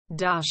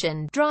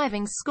Darshan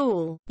Driving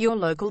School, your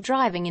local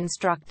driving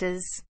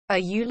instructors. Are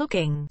you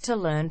looking to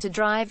learn to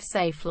drive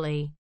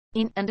safely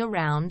in and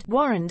around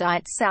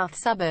Warrandyte South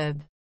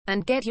suburb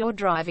and get your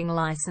driving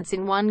license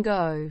in one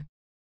go?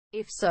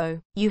 If so,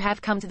 you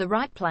have come to the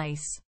right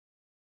place.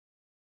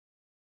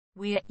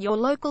 We're your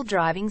local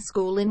driving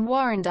school in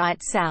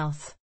Warrandyte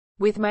South.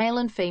 With male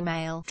and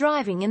female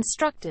driving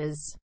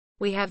instructors,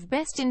 we have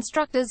best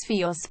instructors for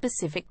your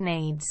specific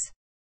needs.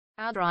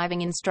 Our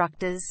driving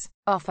instructors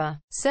offer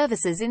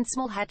services in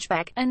small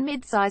hatchback and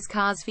mid-size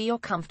cars for your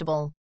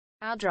comfortable.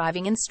 Our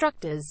driving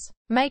instructors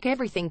make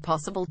everything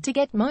possible to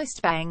get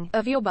most bang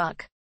of your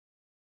buck.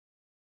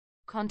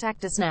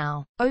 Contact us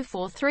now,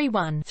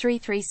 0431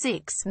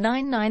 336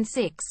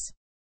 996.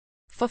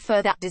 For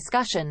further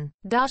discussion.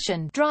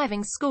 Darshan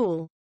Driving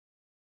School.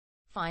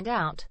 Find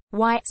out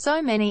why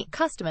so many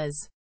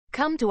customers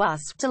come to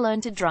us to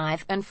learn to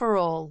drive and for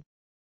all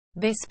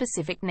their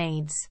specific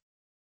needs.